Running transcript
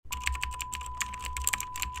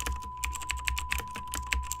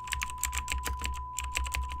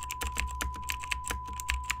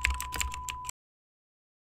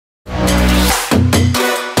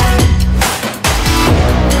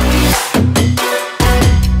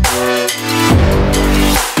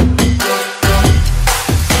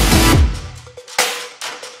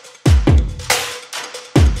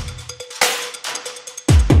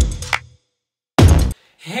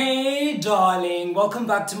welcome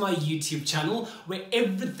back to my YouTube channel where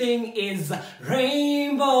everything is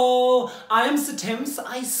rainbow. I am SiiTHEMBS.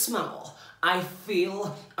 I smell, I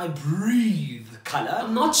feel, I breathe color.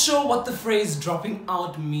 I'm not sure what the phrase dropping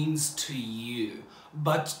out means to you,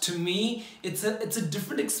 but to me it's a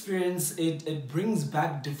different experience. It brings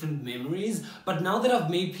back different memories, but now that I've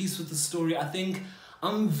made peace with the story, I think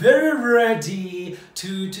I'm very ready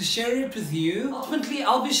to share it with you. Ultimately,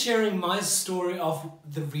 I'll be sharing my story of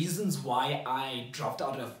the reasons why I dropped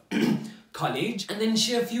out of college, and then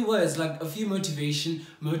share a few words, like a few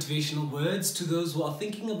motivational words to those who are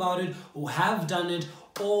thinking about it, who have done it,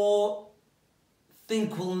 or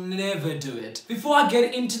think will never do it. Before I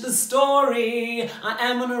get into the story, I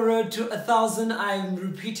am on a road to 1,000. I'm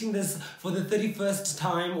repeating this for the 31st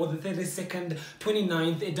time or the 32nd,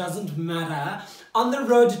 29th, it doesn't matter. On the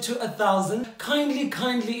road to 1,000.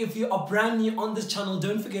 Kindly, if you are brand new on this channel,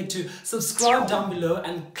 don't forget to subscribe down below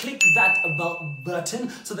and click that bell button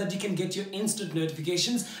so that you can get your instant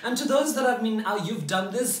notifications. And to those that have been, you've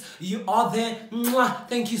done this, you are there, mwah,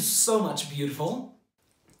 thank you so much, beautiful.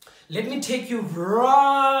 Let me take you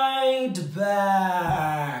right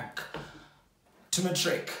back to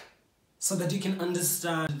matric so that you can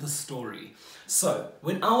understand the story. So,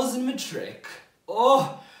 when I was in matric,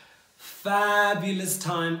 fabulous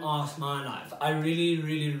time of my life. I really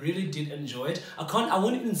did enjoy it. I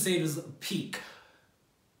won't even say it was a peak.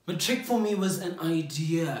 Matric for me was an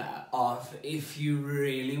idea of if you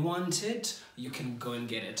really want it, you can go and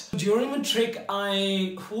get it. During matric,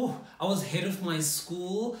 I was head of my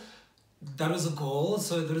school. That was a goal,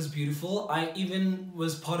 so that was beautiful. I even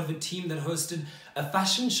was part of a team that hosted a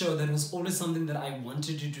fashion show. That was always something that I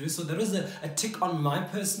wanted to do. So that was a tick on my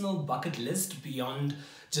personal bucket list beyond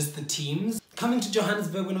just the teams. Coming to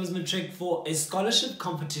Johannesburg when I was matric for a scholarship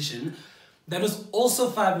competition, that was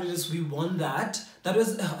also fabulous. We won that. It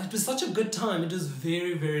was such a good time. It was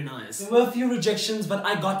very nice. There were a few rejections, but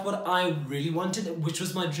I got what I really wanted, which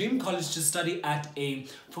was my dream college to study at a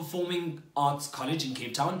performing arts college in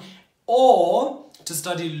Cape Town, or to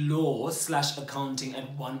study law/accounting at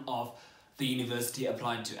one of the university I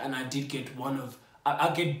applied to. And I did get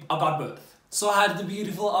I got both. So I had the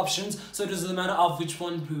beautiful options, so it was a matter of which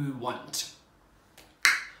one do we want.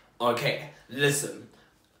 Okay, listen.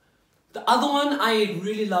 The other one, I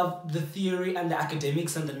really loved the theory and the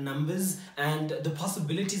academics and the numbers and the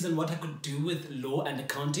possibilities and what I could do with law and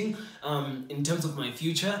accounting in terms of my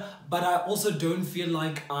future. But I also don't feel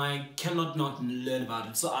like I cannot not learn about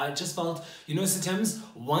it. So I just felt, you know, SiiTHEMBS,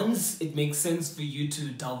 once it makes sense for you to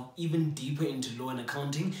delve even deeper into law and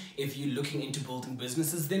accounting, if you're looking into building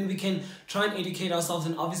businesses, then we can try and educate ourselves.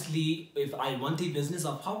 And obviously, if I want a business,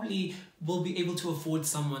 I'll probably will be able to afford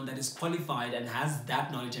someone that is qualified and has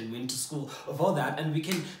that knowledge and went to school for that, and we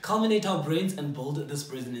can culminate our brains and build this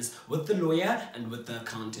business with the lawyer and with the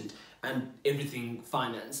accountant and everything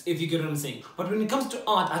finance, if you get what I'm saying. But when it comes to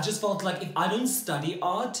art, I just felt like if I don't study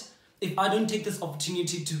art, if I don't take this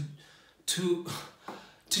opportunity to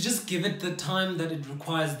just give it the time that it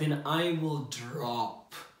requires, then I will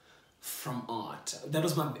drop from art. That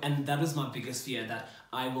was my biggest fear, that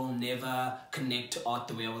I will never connect to art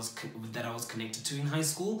the way I was connected to in high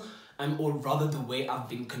school, or rather the way I've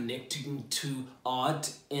been connecting to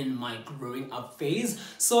art in my growing up phase.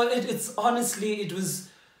 So it's honestly, it was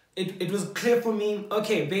clear for me.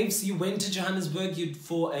 Okay, babes, you went to Johannesburg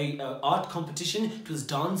for a art competition. It was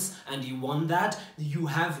dance and you won that. You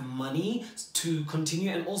have money to continue,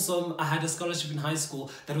 and also I had a scholarship in high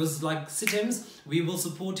school that was like, SiiTHEMBS, we will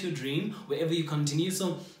support your dream wherever you continue.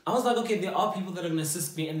 So I was like, okay, there are people that are gonna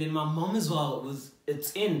assist me, and then my mom as well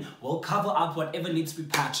we'll cover up whatever needs to be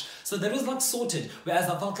patched. So that was like sorted. Whereas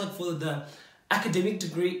I felt like for the academic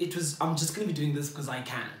degree, it was, I'm just gonna be doing this because I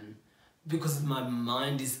can, because my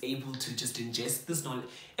mind is able to just ingest this knowledge.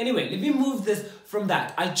 Anyway, let me move this from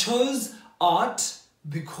that. I chose art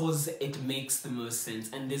because it makes the most sense,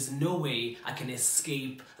 and there's no way I can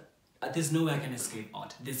escape. There's no way I can escape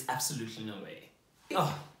art. There's absolutely no way.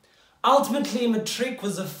 Ultimately, matric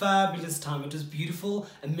was a fabulous time. It was beautiful,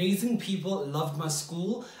 amazing people, loved my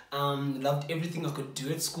school, loved everything I could do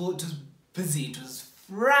at school. It was busy, it was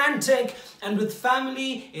frantic, and with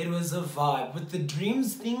family, it was a vibe. With the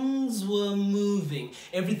dreams, things were moving.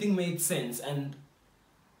 Everything made sense, and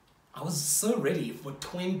I was so ready for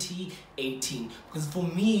 2018, because for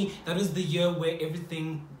me, that was the year where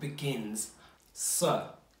everything begins. So,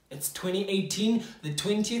 it's 2018, the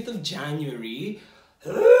 20th of January.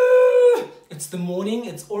 It's the morning,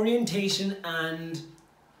 it's orientation, and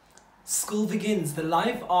school begins. The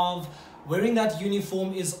life of wearing that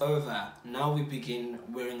uniform is over. Now we begin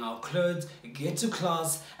wearing our clothes, get to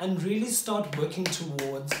class, and really start working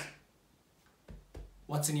towards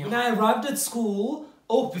What's in your When I arrived at school,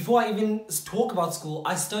 oh, before I even talk about school,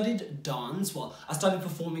 I studied dance. Well, I studied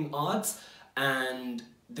performing arts, and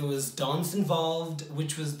there was dance involved,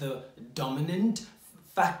 which was the dominant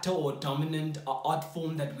factor or dominant art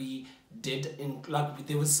form that we did. In like,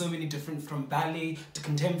 there was so many different, from ballet to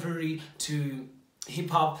contemporary to hip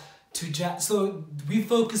hop to jazz. So we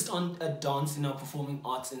focused on a dance in our performing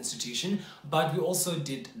arts institution, but we also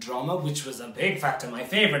did drama, which was a big factor, my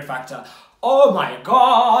favorite factor. Oh my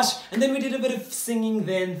gosh! And then we did a bit of singing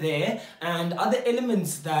then there, and other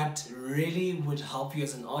elements that really would help you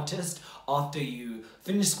as an artist after you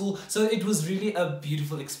finish school. So it was really a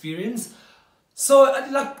beautiful experience. So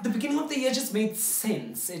like the beginning of the year just made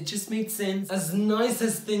sense. It just made sense. As nice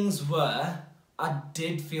as things were, I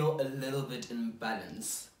did feel a little bit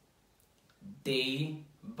imbalanced day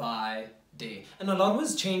by day. And a lot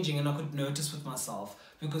was changing, and I could notice with myself.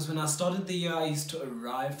 Because when I started the year, I used to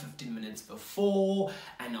arrive 15 minutes before,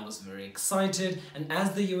 and I was very excited. And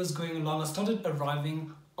as the year was going along, I started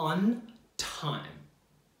arriving on time.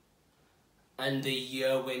 And the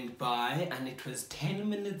year went by, and it was 10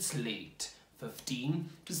 minutes late. 15,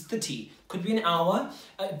 it was 30. Could be an hour.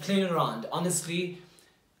 I played around, honestly.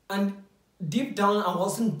 And deep down, I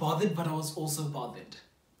wasn't bothered, but I was also bothered.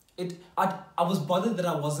 I was bothered that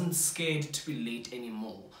I wasn't scared to be late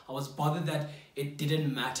anymore. I was bothered that it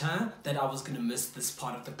didn't matter that I was going to miss this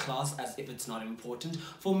part of the class as if it's not important.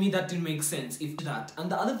 For me, that didn't make sense. If that.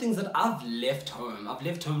 And the other things that I've left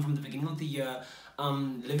home from the beginning of the year,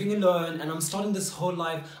 living alone, and I'm starting this whole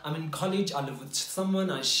life. I'm in college, I live with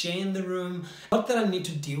someone, I share in the room. Not that I need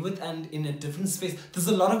to deal with, and in a different space. There's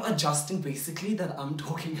a lot of adjusting basically that I'm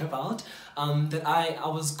talking about, that I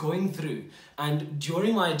was going through. And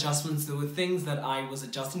during my adjustments, there were things that I was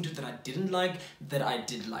adjusting to that I didn't like, that I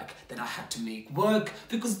did like, that I had to make work,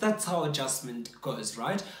 because that's how adjustment goes,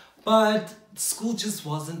 right? But school just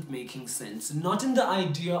wasn't making sense. Not in the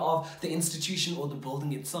idea of the institution or the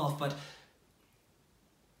building itself, but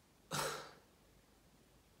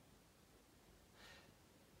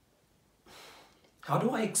how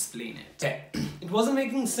do I explain it? Okay. It wasn't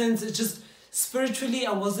making sense. It's just spiritually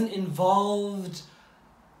I wasn't involved.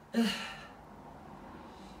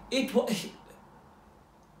 It was...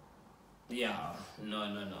 Yeah,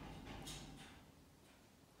 no.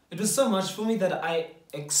 It was so much for me that I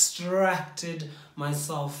extracted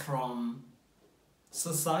myself from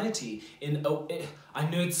society. I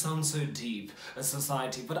know it sounds so deep, a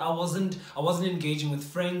society, but I wasn't engaging with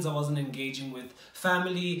friends, I wasn't engaging with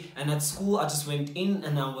family, and at school I just went in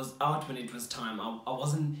and I was out when it was time. I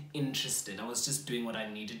wasn't interested. I was just doing what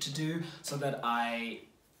I needed to do so that I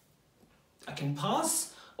can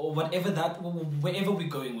pass, or wherever we're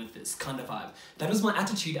going with this kind of vibe. That was my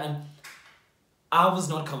attitude, and I was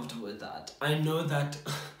not comfortable with that. I know that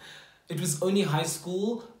it was only high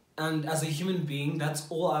school, and as a human being, that's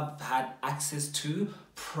all I've had access to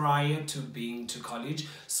prior to being to college.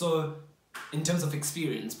 So in terms of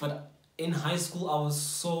experience, but in high school, I was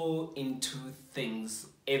so into things,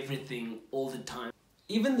 everything, all the time.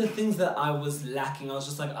 Even the things that I was lacking, I was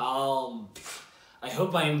just like, oh, I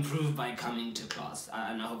hope I improve by coming to class,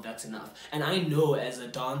 and I hope that's enough. And I know as a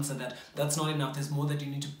dancer that that's not enough. There's more that you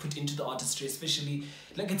need to put into the artistry, especially,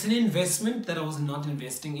 like, it's an investment that I was not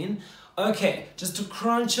investing in. Okay, just to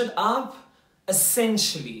crunch it up,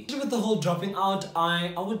 essentially, with the whole dropping out,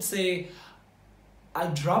 I would say I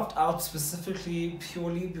dropped out specifically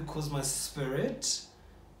purely because my spirit,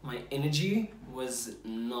 my energy was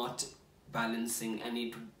not balancing, and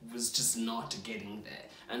it was just not getting there.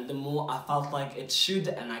 And the more I felt like it should,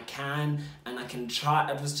 and I can try,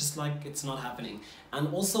 it was just like, it's not happening.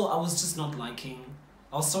 And also I was just not liking,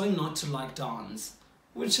 I was starting not to like dance,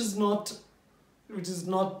 which is not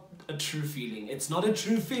a true feeling. It's not a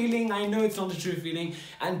true feeling. I know it's not a true feeling,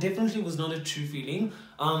 and definitely was not a true feeling.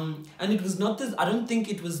 And it was not this, I don't think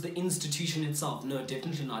it was the institution itself. No,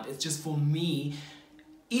 definitely not. It's just for me,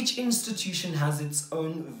 each institution has its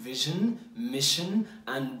own vision, mission,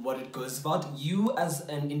 and what it goes about. You as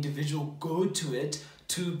an individual go to it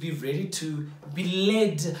to be ready to be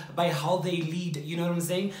led by how they lead, you know what I'm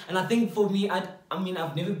saying? And I think for me, I mean,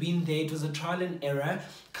 I've never been there. It was a trial and error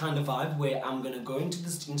kind of vibe where I'm gonna go into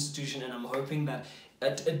this institution and I'm hoping that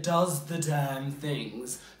it does the damn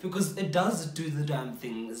things, because it does do the damn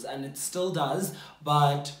things, and it still does,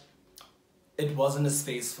 but it wasn't a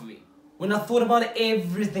space for me. When I thought about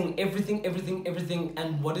everything,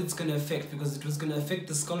 and what it's going to affect, because it was going to affect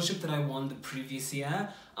the scholarship that I won the previous year,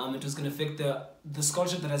 it was going to affect the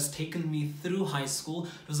scholarship that has taken me through high school,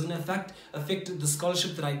 it was going to affect the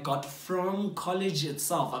scholarship that I got from college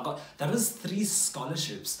itself. That was 3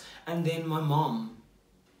 scholarships, and then my mom,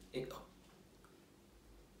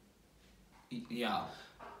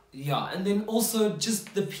 yeah, and then also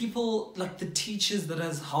just the people, like the teachers that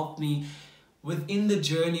has helped me within the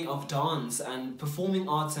journey of dance and performing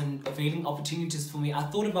arts and availing opportunities for me. I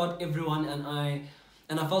thought about everyone, and I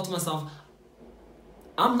felt to myself,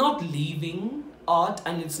 I'm not leaving art,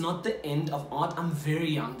 and it's not the end of art. I'm very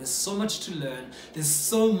young. There's so much to learn. There's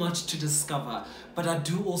so much to discover. But I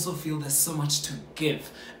do also feel there's so much to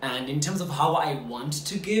give. And in terms of how I want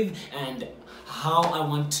to give and how I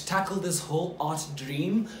want to tackle this whole art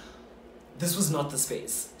dream, this was not the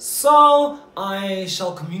space. So I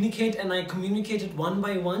shall communicate, and I communicated one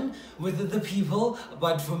by one with the people,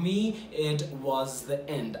 but for me it was the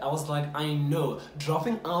end. I was like, I know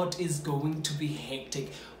dropping out is going to be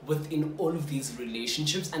hectic within all of these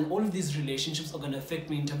relationships, and all of these relationships are going to affect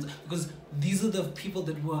me in terms of, because these are the people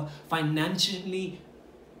that were financially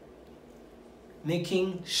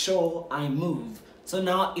making sure I move. So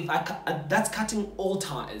now if that's cutting all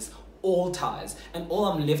ties, and all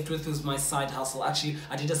I'm left with is my side hustle. Actually,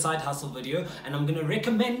 I did a side hustle video, and I'm gonna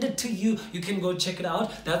recommend it to you. You can go check it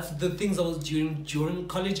out. That's the things I was doing during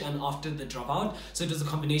college and after the dropout. So it was a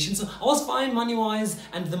combination. So I was fine money wise,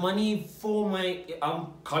 and the money for my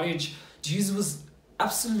college dues was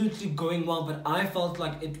absolutely going well, but I felt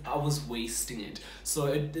like I was wasting it.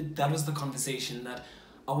 So that was the conversation, that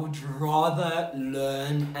I would rather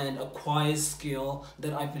learn and acquire skill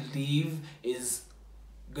that I believe is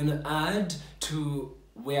gonna add to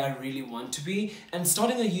where I really want to be, and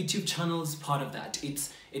starting a YouTube channel is part of that.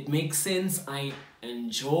 It makes sense. I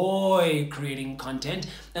enjoy creating content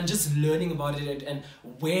and just learning about it, and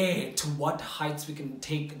where to what heights we can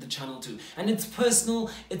take the channel to. And it's personal,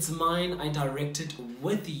 it's mine, I direct it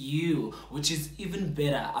with you, which is even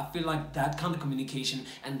better. I feel like that kind of communication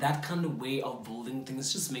and that kind of way of building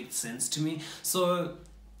things just makes sense to me. So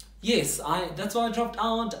yes, that's why I dropped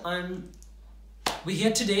out. We're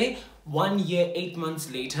here today, 1 year, 8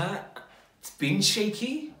 months later. It's been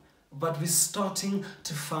shaky, but we're starting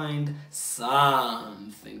to find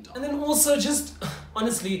something. And then also just,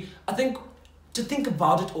 honestly, I think, to think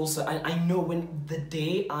about it also, I know when the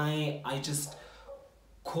day I just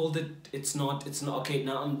called it, it's not, okay,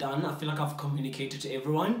 now I'm done. I feel like I've communicated to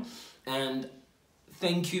everyone, and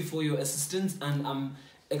thank you for your assistance, and I'm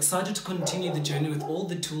excited to continue the journey with all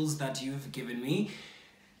the tools that you've given me.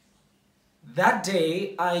 That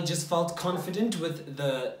day, I just felt confident with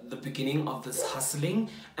the beginning of this hustling,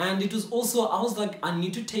 and it was also, I was like, I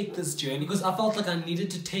need to take this journey, because I felt like I needed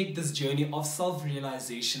to take this journey of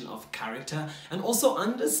self-realization of character, and also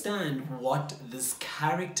understand what this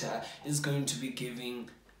character is going to be giving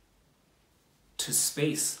to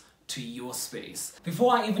space, to your space.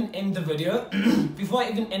 Before I even end the video,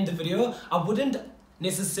 I wouldn't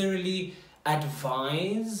necessarily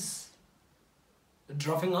advise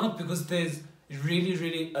dropping out, because there's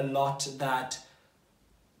really a lot that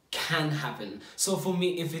can happen. So for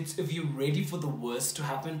me, if you're ready for the worst to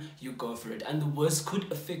happen, you go for it. And the worst could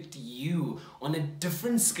affect you on a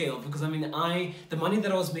different scale, because I mean, the money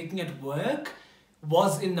that I was making at work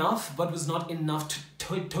was enough, but was not enough to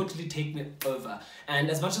totally take me over. And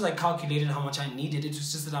as much as I calculated how much I needed, it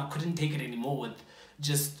was just that I couldn't take it anymore with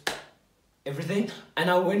just everything, and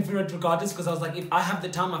I went for it regardless, because I was like, if I have the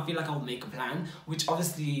time, I feel like I'll make a plan, which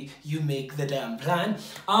obviously you make the damn plan.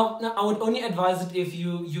 Now, I would only advise it if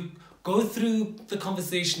you go through the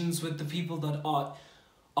conversations with the people that are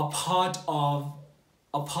a part of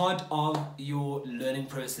your learning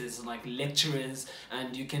process, like lecturers,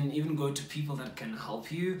 and you can even go to people that can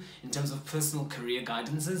help you in terms of personal career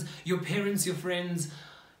guidances, your parents, your friends,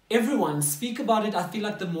 everyone. Speak about it. I feel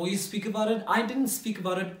like the more you speak about it, I didn't speak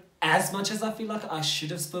about it as much as I feel like I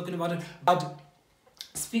should have spoken about it, but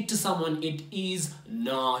speak to someone. It is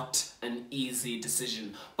not an easy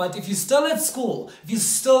decision. But if you're still at school,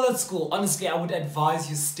 honestly, I would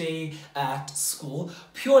advise you stay at school,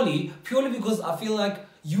 purely because I feel like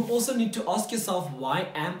you also need to ask yourself, why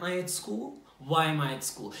am I at school? Why am I at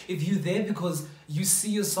school? If you're there because you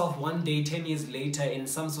see yourself one day, 10 years later, in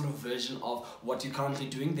some sort of version of what you're currently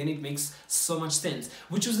doing, then it makes so much sense.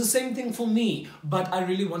 Which was the same thing for me, but I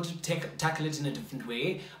really wanted to tackle it in a different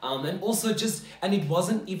way. And also and it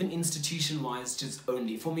wasn't even institution-wise just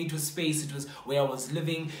only. For me, it was space, it was where I was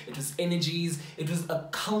living, it was energies, it was a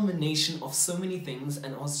culmination of so many things,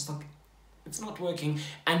 and I was just like, it's not working,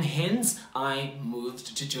 and hence I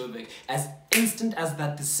moved to Joburg. As instant as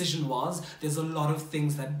that decision was, there's a lot of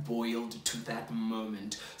things that boiled to that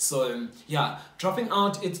moment. So yeah, dropping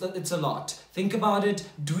out, it's a lot. Think about it,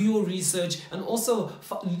 do your research, and also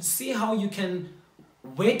see how you can,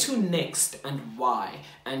 where to next and why,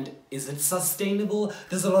 and is it sustainable?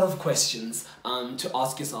 There's a lot of questions to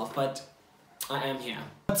ask yourself, but I am here.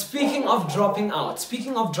 But speaking of dropping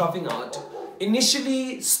out,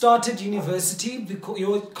 initially started university, because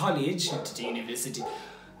your college, university,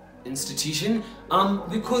 institution,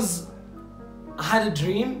 because I had a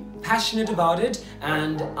dream, passionate about it,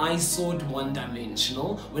 and I saw it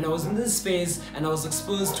one-dimensional. When I was in this space and I was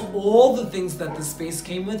exposed to all the things that the space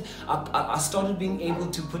came with, I started being able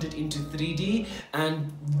to put it into 3D,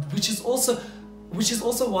 and which is also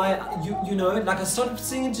why you know, like, I started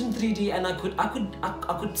seeing it in 3D, and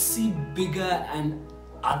I could see bigger and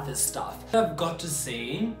other stuff. What I've got to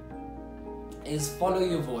say is follow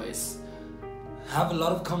your voice. Have a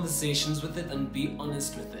lot of conversations with it and be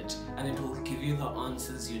honest with it, and it will give you the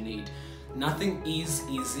answers you need. Nothing is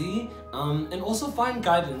easy, and also find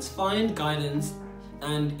guidance,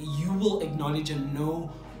 and you will acknowledge and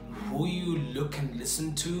know who you look and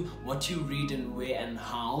listen to, what you read and where and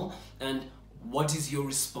how, and what is your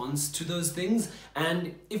response to those things.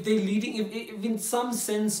 And if they're leading, if in some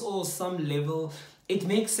sense or some level it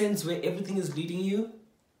makes sense where everything is leading you,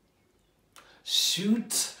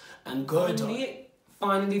 shoot and go.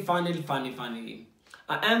 Finally,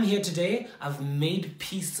 I am here today. I've made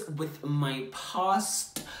peace with my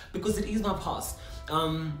past, because it is my past.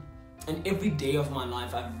 And every day of my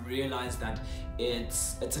life I've realized that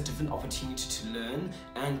it's a different opportunity to learn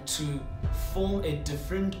and to form a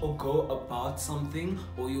different, or go about something,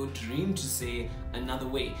 or your dream, to say, another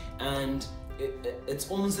way. And it's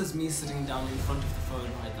almost as me sitting down in front of the phone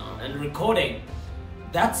right now and recording.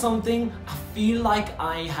 That's something I feel like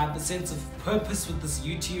I have a sense of purpose with this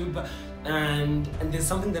YouTube, and there's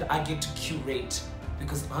something that I get to curate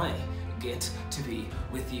because I get to be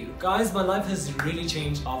with you guys. My life has really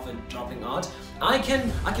changed after dropping out. I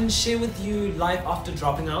can share with you life after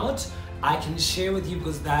dropping out. I can share with you,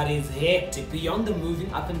 because that is hectic. Beyond the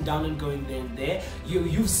moving up and down and going there and there,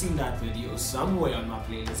 you've seen that video somewhere on my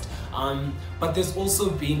playlist. But there's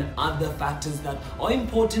also been other factors that are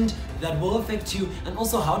important, that will affect you, and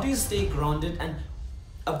also how do you stay grounded. And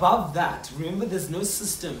above that, remember, there's no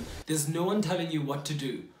system. There's no one telling you what to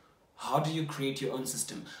do. How do you create your own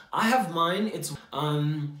system? I have mine. It's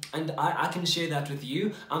and I can share that with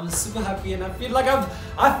you. I'm super happy, and I feel like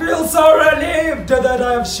I feel so relieved that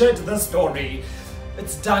I have shared the story.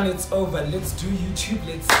 It's done. It's over. Let's do YouTube.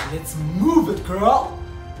 Let's move it, girl.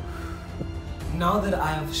 Now that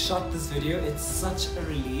I have shot this video, it's such a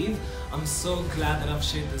relief. I'm so glad that I've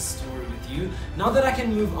shared this story with you. Now that I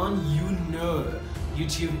can move on, you know,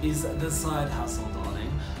 YouTube is the side hustle, darling.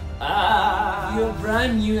 If you're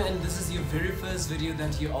brand new and this is your very first video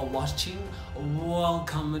that you are watching,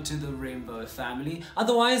 welcome to the Rainbow family.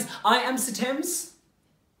 Otherwise, I am SiiTHEMBS,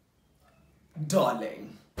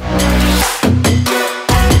 darling.